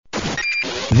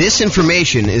This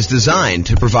information is designed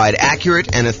to provide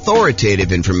accurate and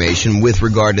authoritative information with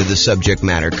regard to the subject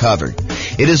matter covered.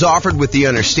 It is offered with the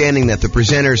understanding that the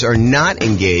presenters are not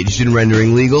engaged in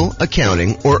rendering legal,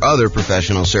 accounting, or other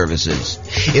professional services.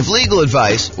 If legal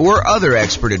advice or other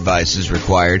expert advice is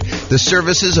required, the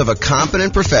services of a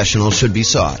competent professional should be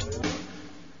sought.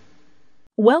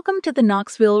 Welcome to the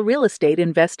Knoxville Real Estate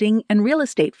Investing and Real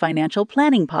Estate Financial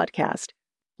Planning Podcast.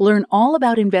 Learn all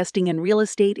about investing in real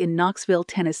estate in Knoxville,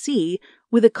 Tennessee,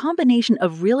 with a combination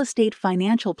of real estate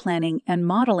financial planning and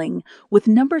modeling with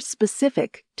numbers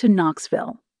specific to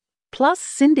Knoxville. Plus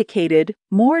syndicated,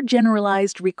 more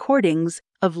generalized recordings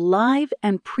of live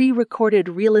and pre-recorded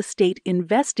real estate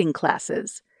investing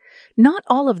classes, not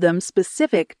all of them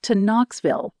specific to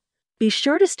Knoxville. Be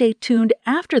sure to stay tuned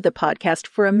after the podcast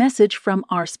for a message from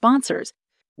our sponsors.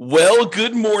 Well,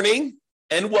 good morning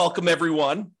and welcome,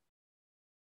 everyone.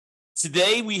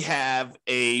 Today we have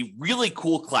a really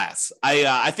cool class.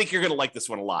 I think you're going to like this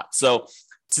one a lot. So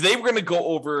today we're going to go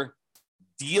over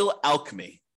Deal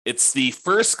Alchemy. It's the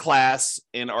first class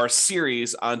in our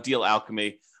series on Deal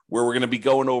Alchemy, where we're going to be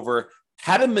going over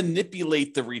how to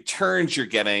manipulate the returns you're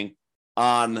getting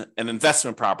on an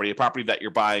investment property, a property that you're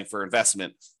buying for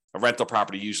investment, a rental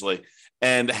property usually,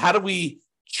 and how do we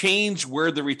change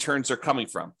where the returns are coming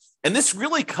from. And this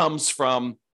really comes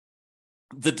from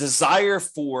the desire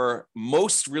for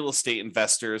most real estate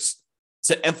investors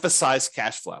to emphasize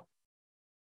cash flow.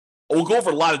 We'll go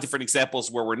over a lot of different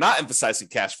examples where we're not emphasizing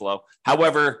cash flow.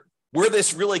 However, where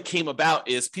this really came about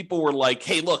is people were like,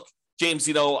 hey, look, James,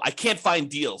 I can't find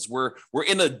deals. We're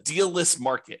in a deal-less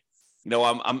market.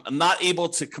 I'm not able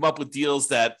to come up with deals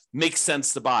that make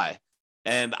sense to buy.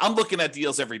 And I'm looking at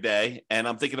deals every day and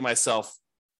I'm thinking to myself,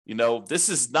 this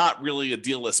is not really a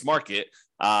deal-less market.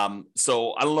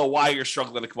 So I don't know why you're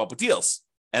struggling to come up with deals.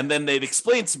 And then they'd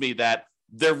explain to me that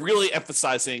they're really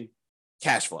emphasizing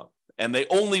cash flow and they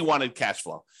only wanted cash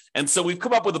flow. And so we've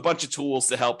come up with a bunch of tools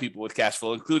to help people with cash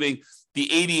flow, including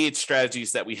the 88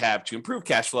 strategies that we have to improve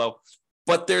cash flow.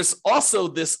 But there's also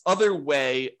this other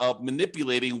way of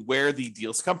manipulating where the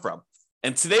deals come from.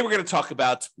 And today we're going to talk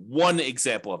about one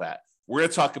example of that. We're going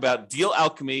to talk about Deal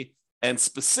Alchemy and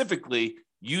specifically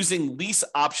using lease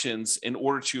options in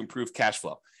order to improve cash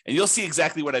flow. And you'll see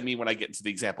exactly what I mean when I get into the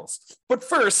examples. But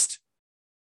first,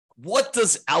 what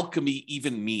does alchemy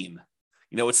even mean?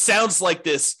 It sounds like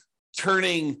this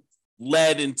turning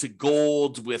lead into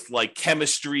gold with like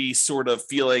chemistry sort of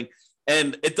feeling,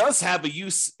 and it does have a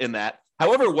use in that.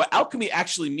 However, what alchemy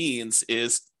actually means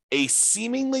is a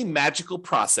seemingly magical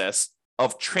process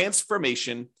of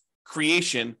transformation,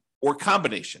 creation, or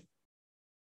combination.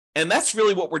 And that's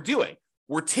really what we're doing.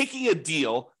 We're taking a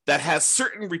deal that has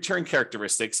certain return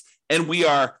characteristics, and we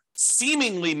are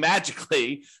seemingly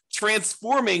magically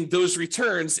transforming those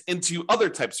returns into other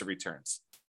types of returns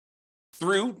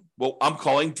through what I'm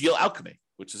calling deal alchemy,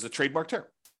 which is a trademark term.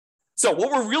 So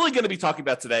what we're really going to be talking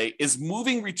about today is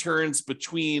moving returns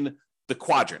between the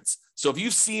quadrants. So if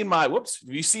you've seen my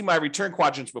return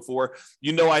quadrants before,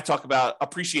 I talk about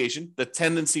appreciation, the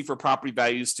tendency for property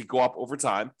values to go up over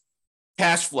time,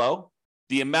 cash flow,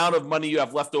 the amount of money you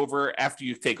have left over after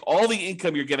you take all the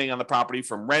income you're getting on the property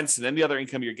from rents and any other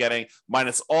income you're getting,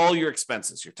 minus all your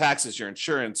expenses, your taxes, your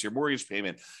insurance, your mortgage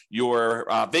payment, your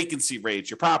vacancy rates,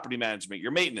 your property management,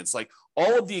 your maintenance, like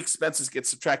all of the expenses get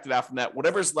subtracted out from that.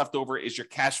 Whatever's left over is your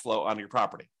cash flow on your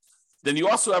property. Then you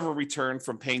also have a return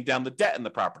from paying down the debt in the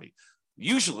property.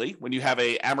 Usually when you have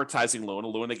a amortizing loan, a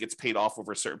loan that gets paid off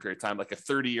over a certain period of time, like a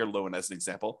 30-year loan as an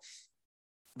example,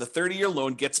 the 30-year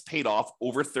loan gets paid off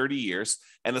over 30 years,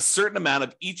 and a certain amount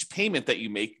of each payment that you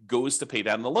make goes to pay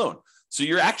down the loan. So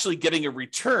you're actually getting a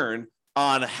return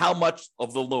on how much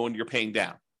of the loan you're paying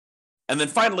down. And then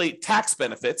finally, tax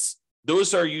benefits.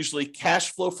 Those are usually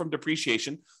cash flow from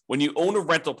depreciation. When you own a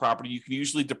rental property, you can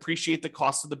usually depreciate the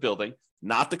cost of the building,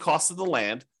 not the cost of the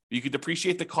land. You can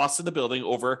depreciate the cost of the building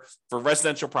over, for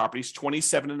residential properties,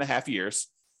 27 and a half years.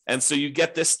 And so you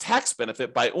get this tax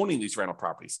benefit by owning these rental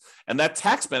properties. And that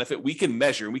tax benefit we can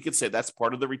measure, and we can say that's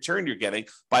part of the return you're getting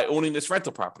by owning this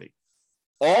rental property.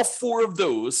 All four of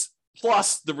those,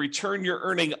 plus the return you're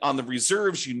earning on the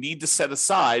reserves you need to set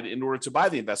aside in order to buy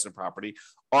the investment property,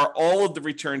 are all of the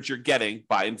returns you're getting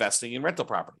by investing in rental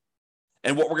property.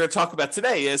 And what we're going to talk about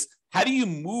today is how do you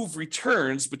move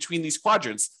returns between these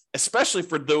quadrants, especially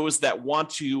for those that want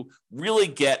to really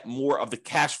get more of the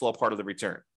cash flow part of the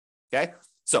return. Okay.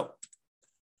 So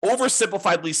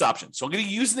oversimplified lease options. So I'm going to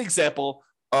use an example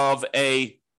of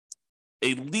a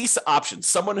lease option,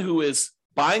 someone who is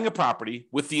buying a property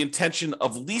with the intention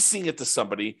of leasing it to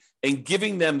somebody and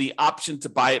giving them the option to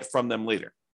buy it from them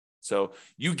later. So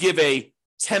you give a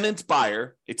tenant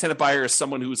buyer. A tenant buyer is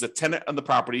someone who is a tenant on the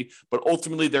property, but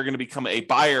ultimately they're going to become a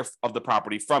buyer of the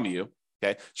property from you.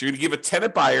 Okay, so you're going to give a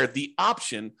tenant buyer the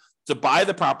option to buy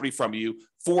the property from you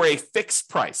for a fixed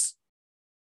price.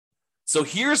 So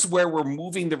here's where we're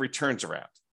moving the returns around.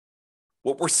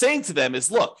 What we're saying to them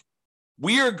is, look,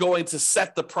 we are going to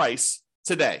set the price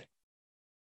today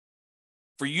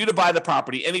for you to buy the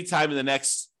property anytime in the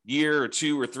next year or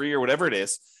 2 or 3 or whatever it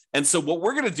is. And so what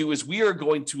we're going to do is we are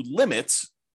going to limit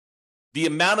the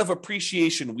amount of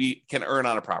appreciation we can earn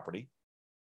on a property.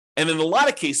 And in a lot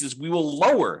of cases, we will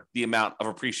lower the amount of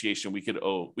appreciation we could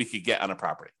get on a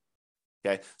property.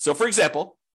 Okay. So for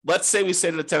example, let's say we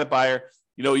say to the tenant buyer,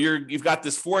 you've got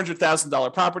this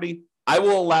 $400,000 property. I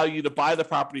will allow you to buy the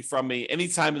property from me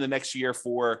anytime in the next year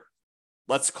for,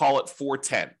 let's call it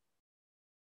 $410,000.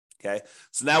 Okay.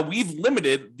 So now we've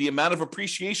limited the amount of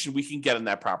appreciation we can get on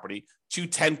that property to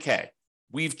 $10,000.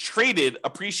 We've traded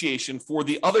appreciation for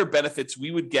the other benefits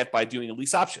we would get by doing a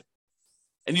lease option.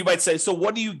 And you might say, so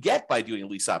what do you get by doing a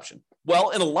lease option? Well,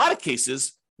 in a lot of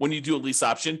cases, when you do a lease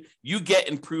option, you get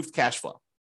improved cash flow.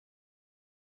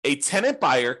 A tenant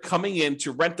buyer coming in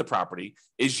to rent the property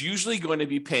is usually going to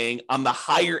be paying on the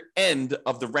higher end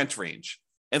of the rent range,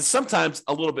 and sometimes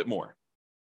a little bit more.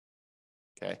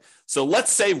 Okay, so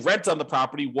let's say rent on the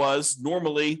property was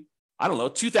normally,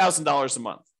 $2,000 a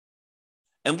month.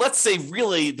 And let's say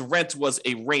really the rent was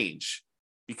a range,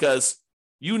 because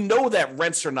that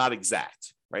rents are not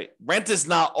exact, right? Rent is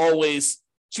not always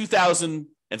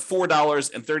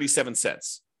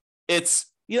 $2,004.37. It's,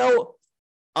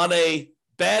 on a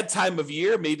bad time of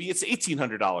year, maybe it's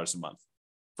 $1,800 a month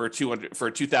for a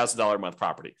 $2,000 a month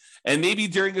property. And maybe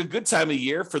during a good time of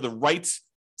year for the right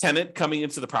tenant coming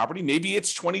into the property, maybe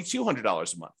it's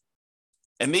 $2,200 a month.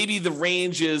 And maybe the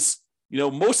range is,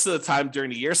 most of the time during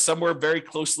the year, somewhere very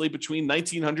closely between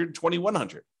 $1,900 and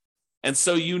 $2,100. And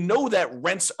so that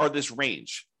rents are this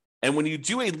range. And when you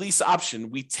do a lease option,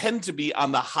 we tend to be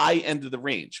on the high end of the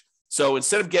range. So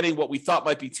instead of getting what we thought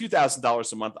might be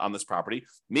 $2,000 a month on this property,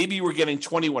 maybe we're getting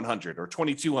 $2,100 or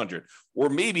 $2,200, or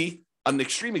maybe an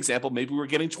extreme example, maybe we're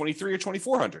getting $2,300 or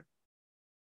 $2,400.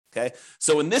 Okay.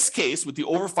 So in this case, with the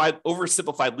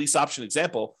oversimplified lease option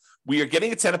example, we are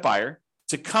getting a tenant buyer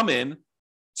to come in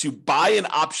to buy an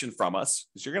option from us,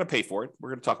 because you're going to pay for it. We're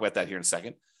going to talk about that here in a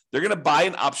second. They're going to buy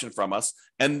an option from us,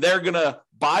 and they're going to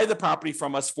buy the property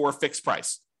from us for a fixed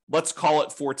price. Let's call it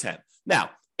 $410,000. Now,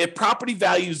 if property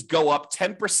values go up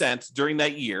 10% during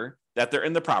that year that they're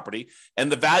in the property, and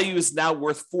the value is now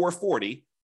worth $440,000,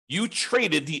 you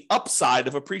traded the upside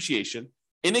of appreciation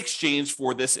in exchange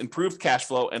for this improved cash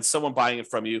flow and someone buying it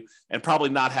from you, and probably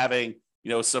not having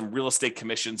some real estate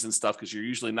commissions and stuff, because you're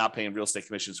usually not paying real estate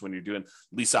commissions when you're doing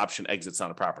lease option exits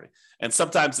on a property. And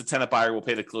sometimes the tenant buyer will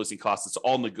pay the closing costs. It's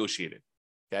all negotiated.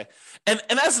 Okay. And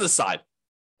as an aside,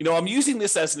 I'm using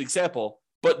this as an example,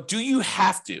 but do you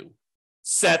have to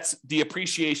set the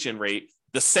appreciation rate,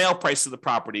 the sale price of the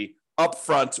property up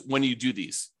front when you do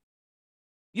these?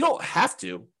 You don't have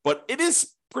to, but it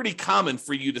is pretty common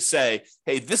for you to say,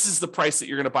 hey, this is the price that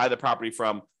you're going to buy the property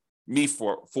from me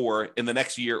for in the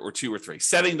next year or 2 or 3,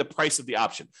 setting the price of the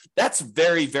option. That's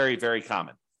very, very, very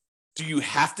common. Do you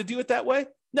have to do it that way?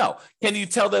 No. Can you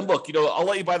tell them, look, I'll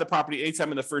let you buy the property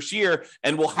anytime in the first year,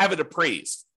 and we'll have it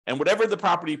appraised. And whatever the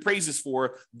property appraises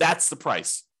for, that's the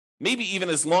price. Maybe even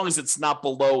as long as it's not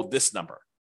below this number.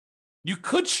 You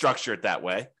could structure it that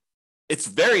way. It's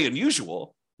very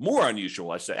unusual, more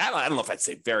unusual, I should say. I don't know if I'd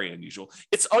say very unusual.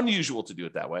 It's unusual to do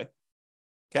it that way.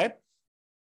 Okay.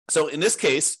 So in this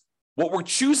case, what we're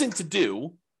choosing to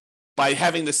do by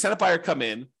having the tenant buyer come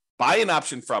in, buy an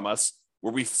option from us,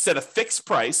 where we set a fixed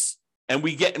price and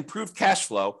we get improved cash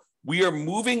flow, we are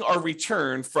moving our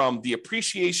return from the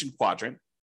appreciation quadrant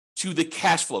to the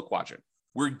cash flow quadrant.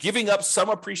 We're giving up some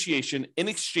appreciation in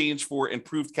exchange for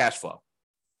improved cash flow.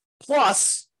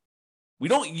 Plus, we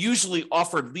don't usually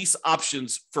offer lease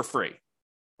options for free,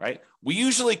 right? We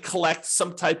usually collect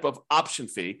some type of option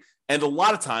fee. And a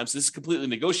lot of times, this is completely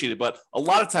negotiated, but a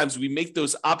lot of times we make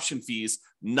those option fees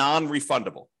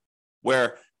non-refundable,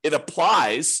 where it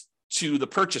applies to the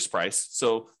purchase price.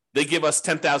 So they give us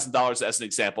 $10,000 as an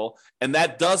example, and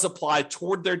that does apply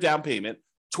toward their down payment,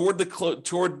 toward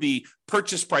the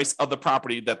purchase price of the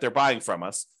property that they're buying from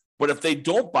us. But if they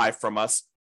don't buy from us,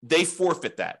 they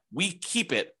forfeit that. We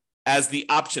keep it as the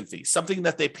option fee, something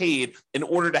that they paid in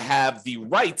order to have the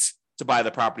right to buy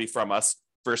the property from us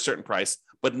for a certain price,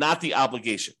 but not the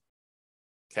obligation.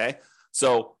 Okay.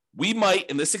 So we might,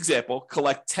 in this example,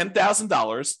 collect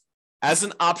 $10,000 as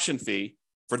an option fee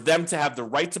for them to have the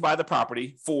right to buy the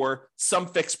property for some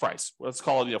fixed price. Let's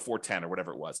call it, $410,000 or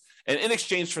whatever it was. And in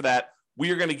exchange for that,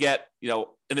 we are going to get,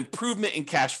 an improvement in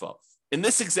cash flow. In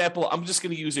this example, I'm just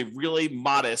going to use a really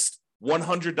modest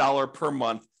 $100 per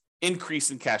month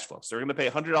increase in cash flow. So we're going to pay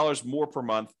 $100 more per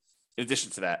month in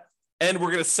addition to that. And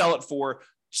we're going to sell it for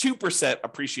 2%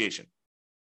 appreciation.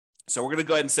 So we're going to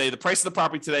go ahead and say the price of the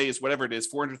property today is whatever it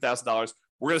is, $400,000.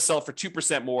 We're going to sell it for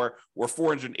 2% more, or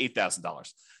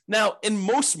 $408,000. Now, in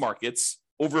most markets,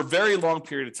 over a very long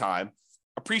period of time,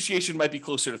 appreciation might be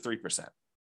closer to 3%.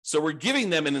 So we're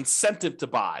giving them an incentive to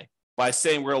buy by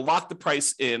saying we're going to lock the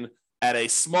price in at a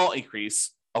small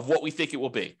increase of what we think it will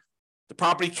be. The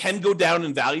property can go down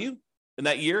in value in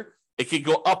that year. It could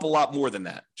go up a lot more than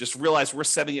that. Just realize we're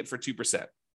setting it for 2%.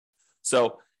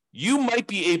 So you might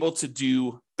be able to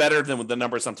do better than the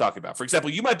numbers I'm talking about. For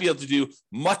example, you might be able to do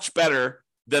much better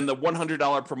than the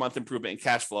 $100 per month improvement in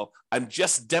cash flow. I'm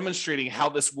just demonstrating how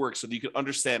this works so that you can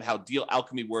understand how Deal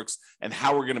Alchemy works and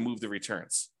how we're going to move the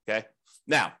returns. Okay.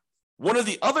 Now, one of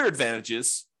the other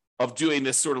advantages of doing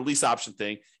this sort of lease option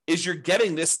thing is you're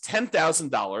getting this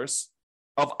 $10,000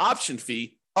 of option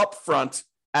fee upfront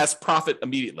as profit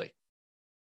immediately.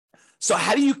 So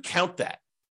how do you count that?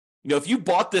 If you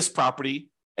bought this property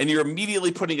and you're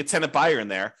immediately putting a tenant buyer in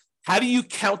there, how do you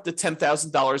count the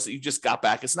 $10,000 that you just got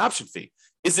back as an option fee?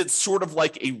 Is it sort of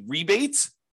like a rebate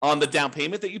on the down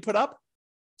payment that you put up?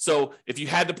 So if you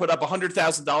had to put up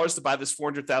 $100,000 to buy this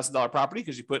 $400,000 property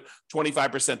because you put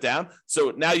 25% down,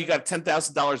 so now you got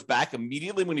 $10,000 back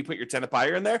immediately when you put your tenant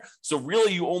buyer in there. So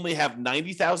really you only have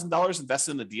 $90,000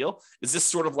 invested in the deal. Is this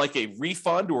sort of like a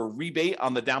refund or a rebate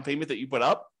on the down payment that you put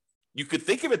up? You could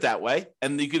think of it that way,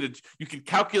 and you could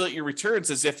calculate your returns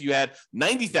as if you had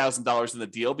 $90,000 in the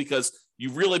deal because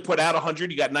you really put out 100,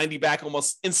 you got 90 back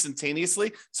almost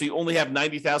instantaneously. So you only have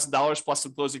 $90,000 plus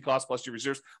some closing costs plus your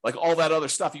reserves, like all that other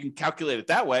stuff. You can calculate it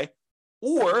that way,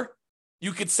 or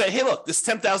you could say, "Hey, look, this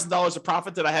 $10,000 of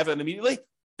profit that I have immediately,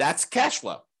 that's cash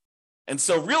flow." And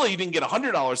so really, you didn't get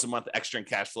 $100 a month extra in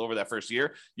cash flow over that first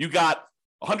year. You got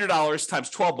 $100 times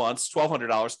 12 months,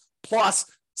 $1,200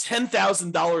 plus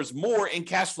 $10,000 more in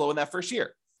cash flow in that first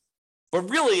year. But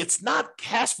really, it's not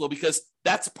cash flow because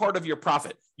that's part of your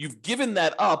profit. You've given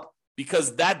that up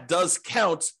because that does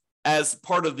count as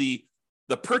part of the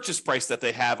purchase price that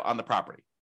they have on the property.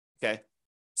 Okay.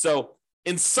 So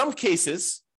in some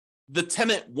cases, the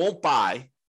tenant won't buy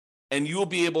and you will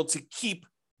be able to keep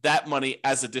that money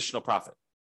as additional profit.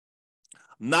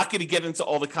 I'm not going to get into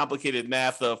all the complicated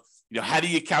math of, how do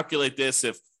you calculate this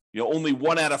if only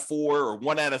 1 out of 4 or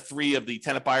 1 out of 3 of the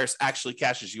tenant buyers actually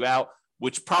cashes you out,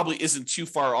 which probably isn't too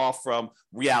far off from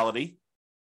reality,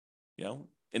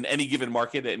 in any given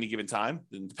market at any given time,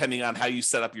 and depending on how you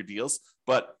set up your deals.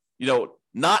 But,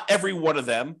 not every one of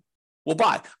them will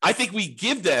buy. I think we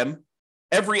give them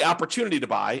every opportunity to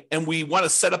buy, and we want to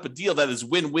set up a deal that is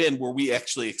win-win where we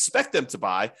actually expect them to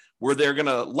buy, where they're going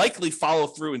to likely follow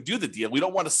through and do the deal. We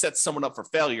don't want to set someone up for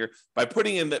failure by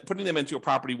putting them into a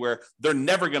property where they're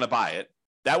never going to buy it.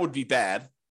 That would be bad.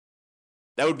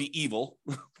 That would be evil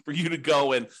for you to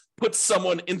go and put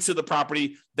someone into the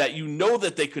property that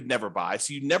that they could never buy.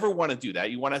 So you never want to do that.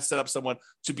 You want to set up someone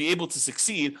to be able to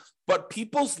succeed, but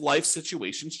people's life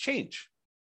situations change.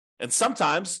 And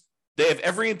sometimes they have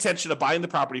every intention of buying the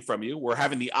property from you or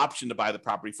having the option to buy the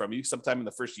property from you sometime in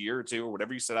the first year or two or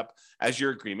whatever you set up as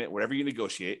your agreement, whatever you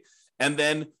negotiate. And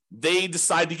then they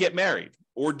decide to get married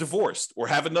or divorced or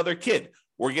have another kid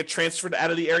or get transferred out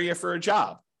of the area for a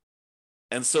job.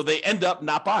 And so they end up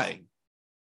not buying.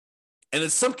 And in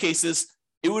some cases,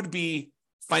 it would be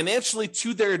financially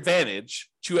to their advantage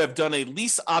to have done a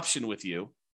lease option with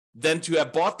you than to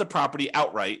have bought the property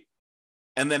outright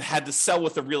and then had to sell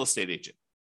with a real estate agent.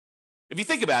 If you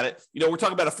think about it, we're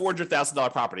talking about a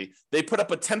 $400,000 property. They put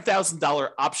up a $10,000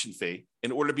 option fee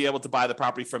in order to be able to buy the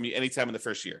property from you anytime in the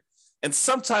first year. And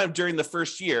sometime during the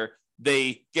first year,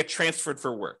 they get transferred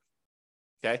for work.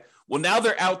 Okay. Well, now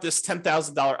they're out this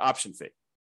 $10,000 option fee.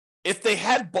 If they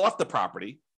had bought the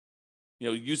property,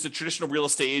 used a traditional real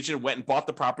estate agent, went and bought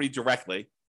the property directly,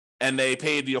 and they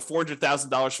paid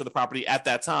 $400,000 for the property at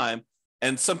that time,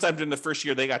 and sometime during the first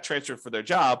year they got transferred for their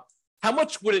job, how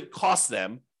much would it cost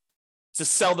them to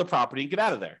sell the property and get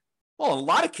out of there? Well, in a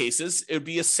lot of cases, it would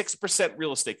be a 6%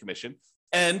 real estate commission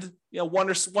and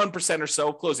 1% or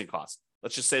so closing costs.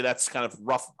 Let's just say that's kind of a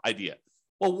rough idea.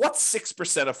 Well, what's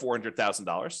 6% of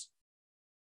 $400,000?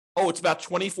 Oh, it's about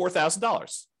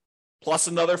 $24,000 plus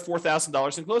another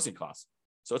 $4,000 in closing costs.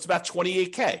 So it's about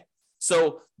 $28K.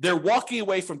 So they're walking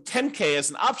away from $10K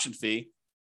as an option fee.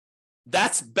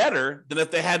 That's better than if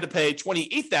they had to pay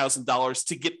 $28,000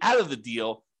 to get out of the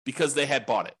deal because they had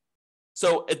bought it.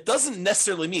 So it doesn't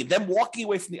necessarily mean them walking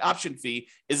away from the option fee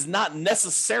is not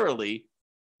necessarily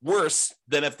worse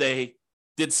than if they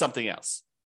did something else.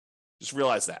 Just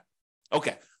realize that.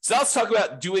 Okay, so now let's talk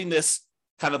about doing this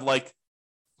kind of like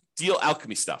deal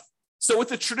alchemy stuff. So with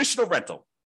the traditional rental,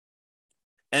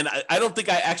 and I don't think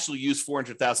I actually use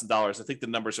 $400,000. I think the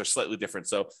numbers are slightly different.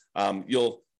 So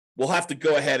we'll have to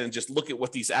go ahead and just look at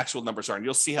what these actual numbers are, and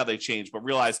you'll see how they change. But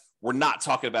realize we're not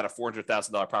talking about a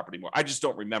 $400,000 property anymore. I just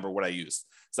don't remember what I used.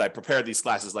 So I prepared these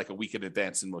classes like a week in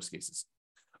advance in most cases.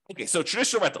 Okay, so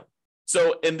traditional rental.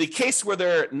 So in the case where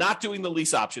they're not doing the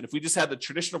lease option, if we just had the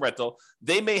traditional rental,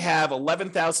 they may have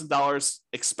 $11,000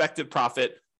 expected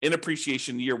profit in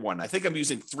appreciation year one. I think I'm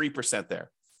using 3%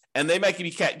 there. And they might be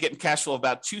getting cash flow of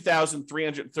about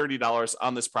 $2,330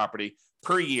 on this property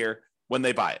per year when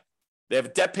they buy it. They have a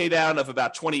debt pay down of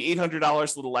about $2,800,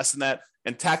 a little less than that,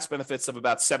 and tax benefits of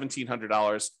about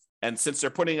 $1,700. And since they're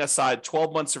putting aside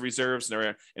 12 months of reserves and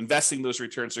they're investing those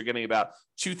returns, they're getting about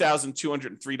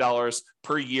 $2,203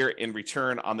 per year in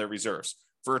return on their reserves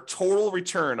for a total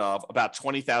return of about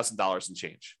 $20,000 and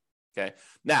change. Okay.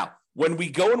 Now, when we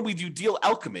go and we do deal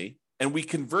alchemy and we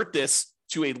convert this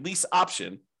to a lease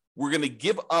option, we're going to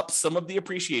give up some of the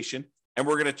appreciation and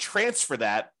we're going to transfer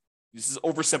that. This is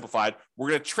oversimplified. We're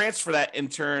going to transfer that in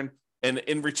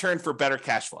return for better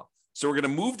cash flow. So we're going to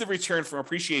move the return from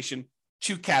appreciation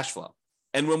to cash flow.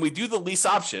 And when we do the lease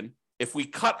option, if we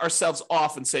cut ourselves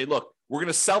off and say, look, we're going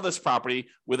to sell this property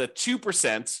with a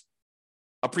 2%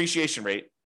 appreciation rate,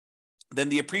 then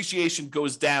the appreciation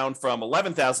goes down from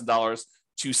 $11,000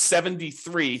 to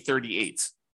 $73,338.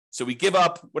 So we give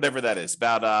up whatever that is,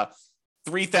 about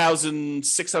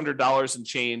 $3,600 and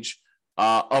change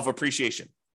of appreciation.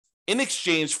 In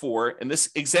exchange for, in this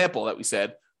example that we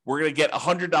said, we're going to get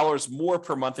 $100 more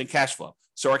per month in cash flow.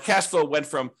 So our cash flow went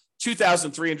from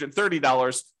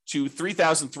 $2,330 to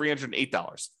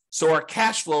 $3,308. So our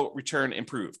cash flow return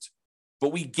improved,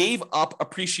 but we gave up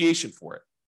appreciation for it.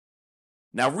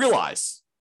 Now realize,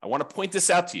 I want to point this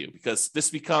out to you because this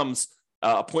becomes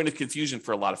a point of confusion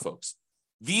for a lot of folks.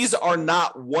 These are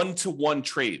not one-to-one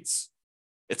trades.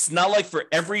 It's not like for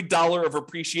every dollar of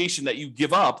appreciation that you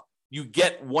give up, you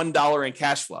get $1 in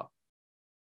cash flow.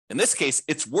 In this case,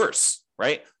 it's worse,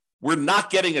 right? We're not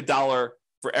getting $1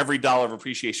 for every dollar of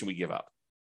appreciation we give up.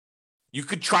 You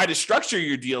could try to structure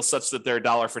your deal such that they're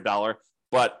dollar for dollar,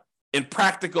 but in the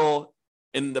practical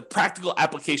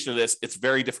application of this, it's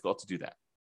very difficult to do that.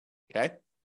 Okay.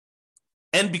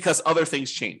 And because other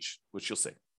things change, which you'll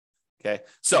see. Okay.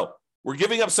 So we're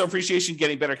giving up some appreciation,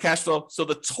 getting better cash flow. So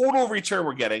the total return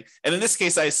we're getting, and in this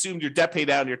case, I assumed your debt pay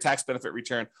down and your tax benefit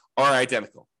return are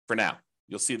identical for now.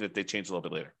 You'll see that they change a little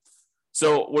bit later.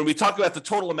 So when we talk about the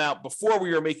total amount, before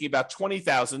we were making about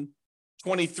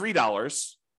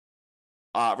 $20,023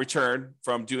 return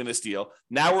from doing this deal.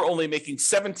 Now we're only making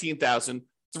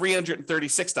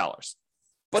 $17,336.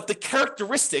 But the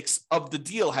characteristics of the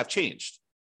deal have changed.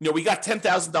 You know, we got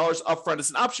 $10,000 upfront as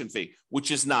an option fee,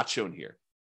 which is not shown here.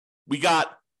 We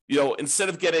got, instead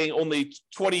of getting only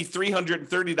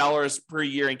 $2,330 per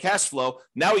year in cash flow,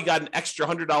 now we got an extra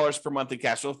 $100 per month in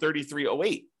cash flow,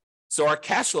 $3,308. So our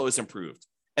cash flow is improved.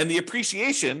 And the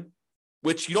appreciation,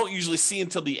 which you don't usually see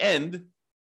until the end,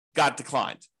 got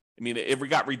declined. I mean, it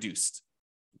got reduced.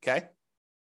 Okay?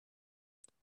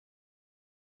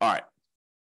 All right.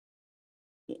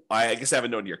 I guess I have a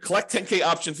note here. Collect $10K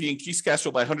option fee, increase cash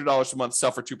flow by $100 a month,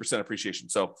 sell for 2% appreciation.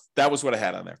 So that was what I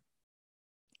had on there.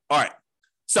 All right.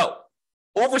 So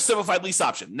oversimplified lease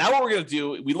option. Now what we're going to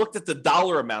do, we looked at the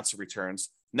dollar amounts of returns.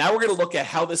 Now we're going to look at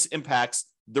how this impacts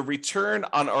the return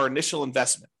on our initial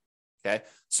investment. Okay.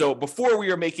 So before we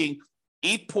were making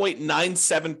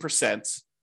 8.97%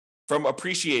 from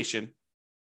appreciation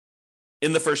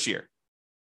in the first year.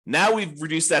 Now we've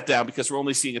reduced that down because we're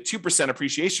only seeing a 2%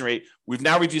 appreciation rate. We've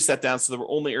now reduced that down so that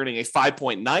we're only earning a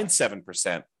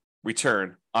 5.97%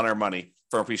 return on our money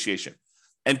from appreciation.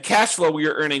 And cash flow, we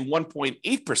are earning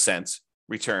 1.8%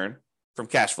 return from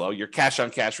cash flow, your cash on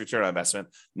cash return on investment.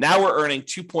 Now we're earning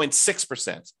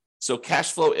 2.6%. So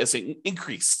cash flow is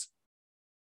increased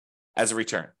as a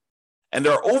return. And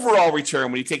our overall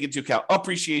return, when you take into account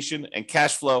appreciation and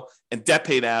cash flow and debt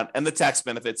pay down and the tax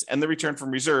benefits and the return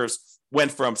from reserves,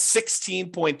 went from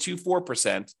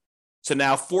 16.24% to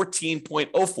now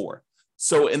 14.04%.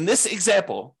 So in this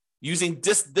example, using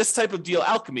this type of deal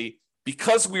alchemy,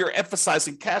 because we are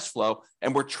emphasizing cash flow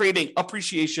and we're trading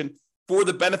appreciation for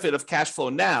the benefit of cash flow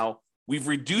now, we've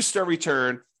reduced our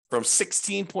return from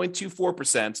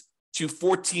 16.24% to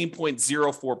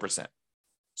 14.04%.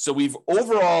 So we've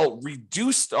overall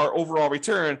reduced our overall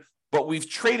return, but we've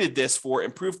traded this for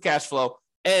improved cash flow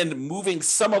and moving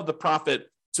some of the profit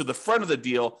to the front of the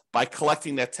deal by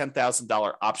collecting that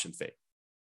 $10,000 option fee.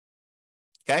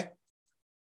 Okay?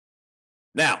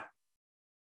 Now,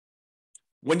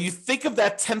 When you think of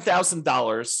that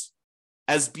 $10,000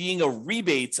 as being a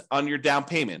rebate on your down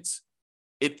payment,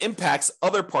 it impacts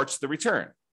other parts of the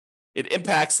return. It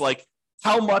impacts like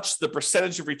how much the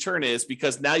percentage of return is,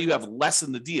 because now you have less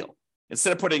in the deal.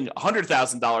 Instead of putting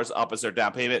 $100,000 up as our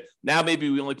down payment, now maybe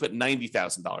we only put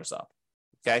 $90,000 up.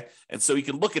 Okay. And so you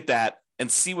can look at that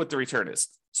and see what the return is.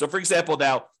 So for example,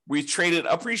 now we traded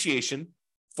appreciation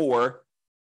for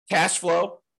cash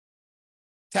flow,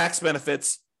 tax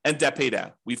benefits, and debt pay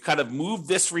down. We've kind of moved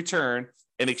this return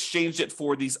and exchanged it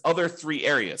for these other three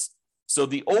areas. So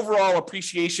the overall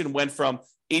appreciation went from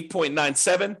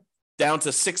 8.97 down to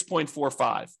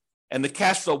 6.45. And the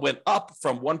cash flow went up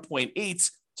from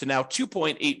 1.8 to now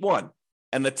 2.81.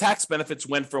 And the tax benefits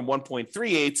went from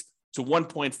 1.38 to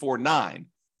 1.49.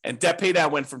 And debt pay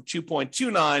down went from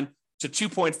 2.29 to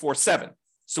 2.47.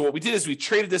 So what we did is we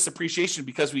traded this appreciation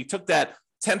because we took that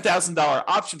 $10,000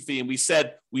 option fee and we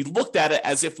said, we looked at it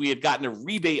as if we had gotten a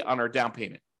rebate on our down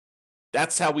payment.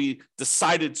 That's how we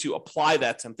decided to apply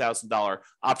that $10,000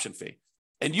 option fee.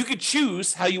 And you could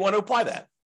choose how you want to apply that.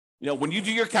 You know, when you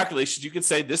do your calculations, you could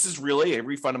say, this is really a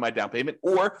refund of my down payment,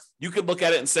 or you could look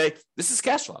at it and say, this is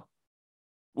cash flow,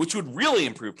 which would really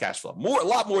improve cash flow, a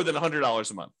lot more than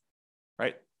 $100 a month,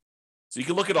 right? So you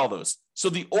can look at all those. So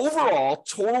the overall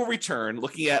total return,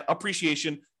 looking at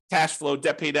appreciation, cash flow,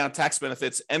 debt pay down, tax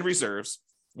benefits, and reserves,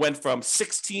 went from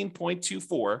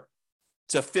 16.24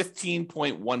 to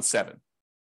 15.17.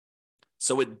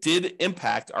 So it did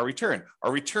impact our return.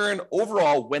 Our return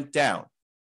overall went down.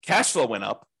 Cash flow went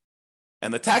up,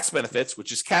 and the tax benefits,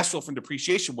 which is cash flow from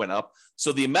depreciation, went up.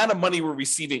 So the amount of money we're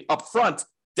receiving upfront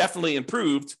definitely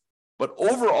improved, but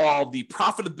overall, the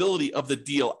profitability of the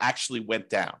deal actually went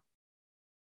down.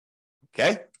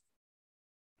 Okay?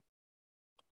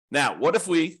 Now, what if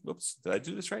we, whoops, did I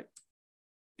do this right?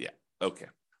 Yeah, okay.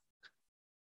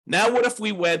 Now, what if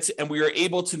we went and we were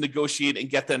able to negotiate and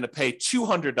get them to pay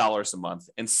 $200 a month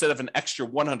instead of an extra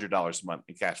 $100 a month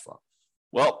in cash flow?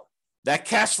 Well, that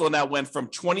cash flow now went from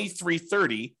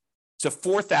 $2,330 to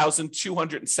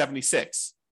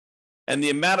 $4,276. And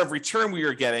the amount of return we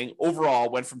were getting overall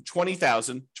went from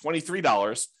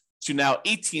 $23 to now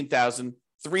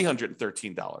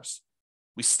 $18,313.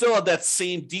 We still had that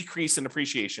same decrease in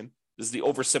appreciation. This is the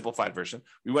oversimplified version.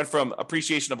 We went from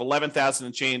appreciation of $11,000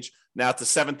 and change now to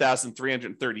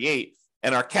 $7,338.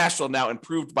 And our cash flow now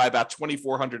improved by about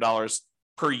 $2,400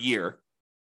 per year,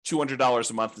 $200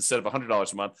 a month instead of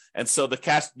 $100 a month. And so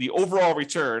the overall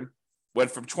return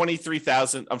went from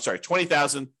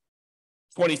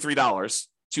 $20,023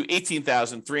 to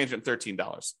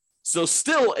 $18,313. So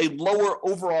still a lower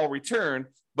overall return,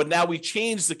 but now we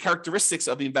changed the characteristics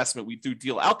of the investment we through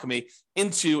Deal Alchemy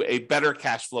into a better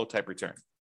cash flow type return.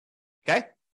 Okay?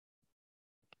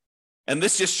 And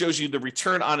this just shows you the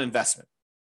return on investment.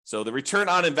 So the return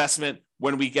on investment,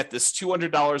 when we get this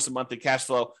 $200 a month in cash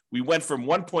flow, we went from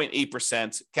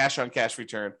 1.8% cash on cash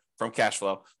return from cash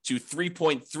flow to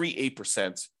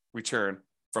 3.38% return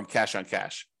from cash on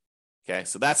cash. Okay,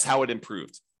 so that's how it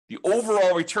improved. The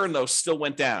overall return, though, still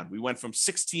went down. We went from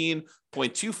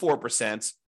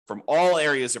 16.24% from all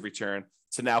areas of return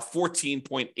to now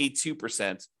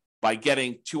 14.82% by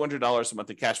getting $200 a month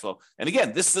in cash flow. And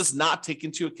again, this does not take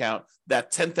into account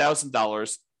that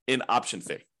 $10,000 in option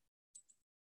fee.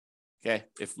 Okay,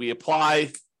 if we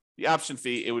apply the option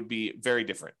fee, it would be very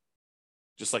different,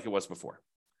 just like it was before.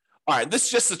 All right, this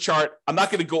is just a chart. I'm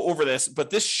not going to go over this, but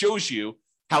this shows you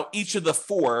how each of the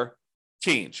four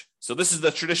change. So this is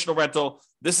the traditional rental.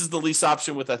 This is the lease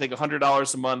option with, I think,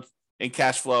 $100 a month in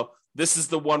cash flow. This is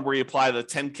the one where you apply the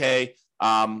 $10K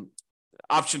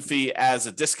option fee as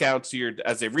a discount to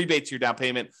as a rebate to your down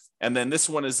payment. And then this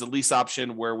one is the lease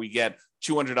option where we get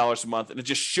 $200 a month. And it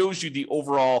just shows you the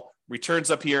overall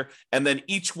returns up here. And then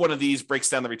each one of these breaks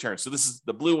down the return. So this is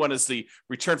the blue one is the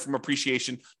return from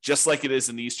appreciation, just like it is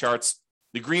in these charts.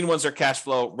 The green ones are cash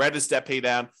flow. Red is debt pay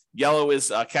down. Yellow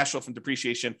is cash flow from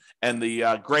depreciation. And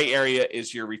the gray area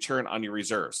is your return on your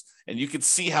reserves. And you can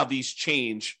see how these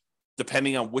change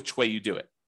depending on which way you do it.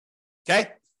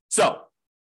 Okay? So,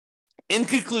 in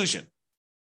conclusion,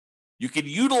 you can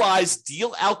utilize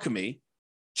Deal Alchemy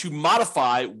to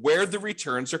modify where the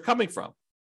returns are coming from.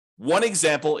 One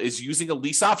example is using a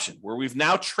lease option, where we've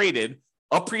now traded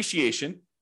appreciation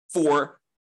for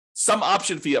some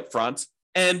option fee up front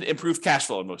and improved cash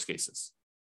flow in most cases.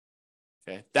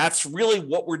 Okay, that's really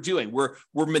what we're doing. We're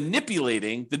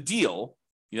manipulating the deal.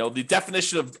 You know, the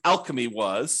definition of alchemy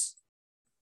was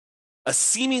a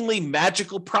seemingly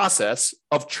magical process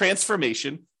of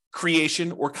transformation,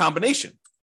 creation, or combination.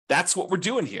 That's what we're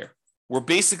doing here. We're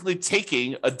basically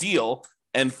taking a deal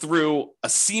and through a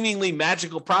seemingly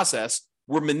magical process,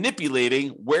 we're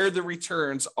manipulating where the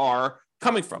returns are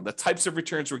coming from, the types of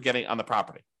returns we're getting on the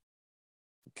property.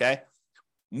 Okay?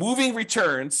 Moving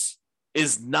returns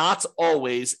is not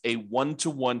always a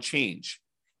one-to-one change.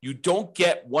 You don't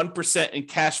get 1% in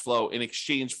cash flow in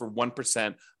exchange for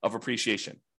 1% of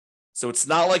appreciation. So it's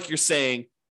not like you're saying,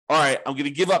 all right, I'm going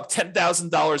to give up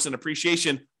 $10,000 in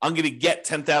appreciation. I'm going to get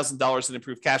 $10,000 in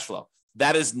improved cash flow.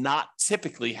 That is not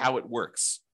typically how it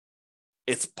works.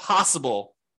 It's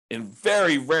possible in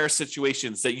very rare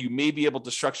situations that you may be able to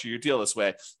structure your deal this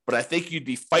way, but I think you'd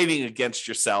be fighting against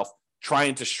yourself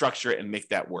trying to structure it and make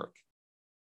that work.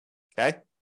 Okay?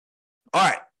 All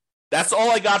right. That's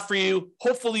all I got for you.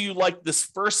 Hopefully you liked this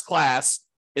first class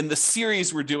in the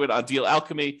series we're doing on Deal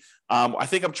Alchemy. I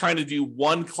think I'm trying to do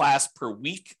one class per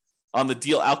week on the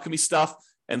Deal Alchemy stuff.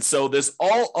 And so there's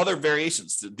all other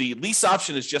variations. The lease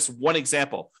option is just one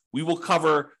example. We will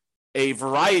cover a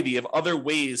variety of other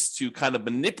ways to kind of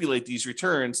manipulate these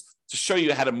returns to show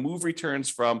you how to move returns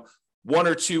from 1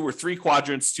 or 2 or 3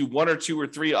 quadrants to 1 or 2 or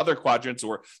 3 other quadrants,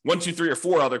 or 1, 2, 3 or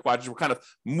 4 other quadrants. We're kind of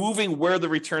moving where the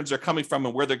returns are coming from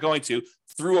and where they're going to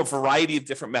through a variety of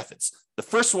different methods. The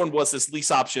first one was this lease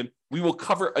option. We will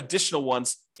cover additional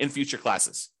ones in future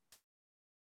classes.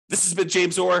 This has been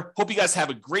James Orr. Hope you guys have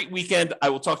a great weekend. I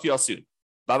will talk to you all soon.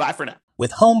 Bye-bye for now.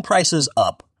 With home prices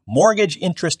up, mortgage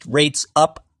interest rates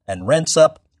up, and rents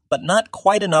up, but not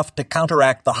quite enough to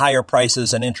counteract the higher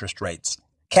prices and interest rates,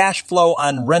 cash flow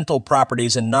on rental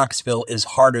properties in Knoxville is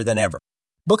harder than ever.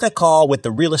 Book a call with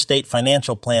the Real Estate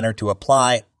Financial Planner to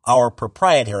apply our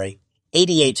proprietary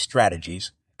 88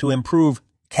 strategies to improve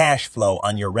cash flow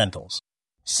on your rentals.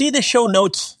 See the show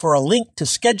notes for a link to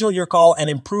schedule your call and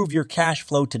improve your cash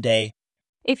flow today.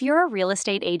 If you're a real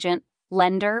estate agent,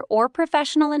 lender, or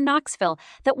professional in Knoxville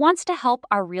that wants to help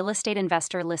our real estate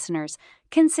investor listeners,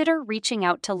 consider reaching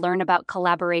out to learn about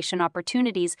collaboration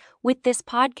opportunities with this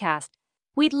podcast.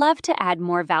 We'd love to add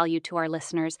more value to our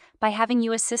listeners by having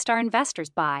you assist our investors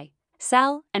buy,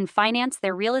 sell, and finance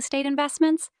their real estate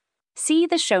investments. See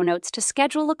the show notes to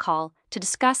schedule a call to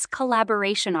discuss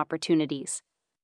collaboration opportunities.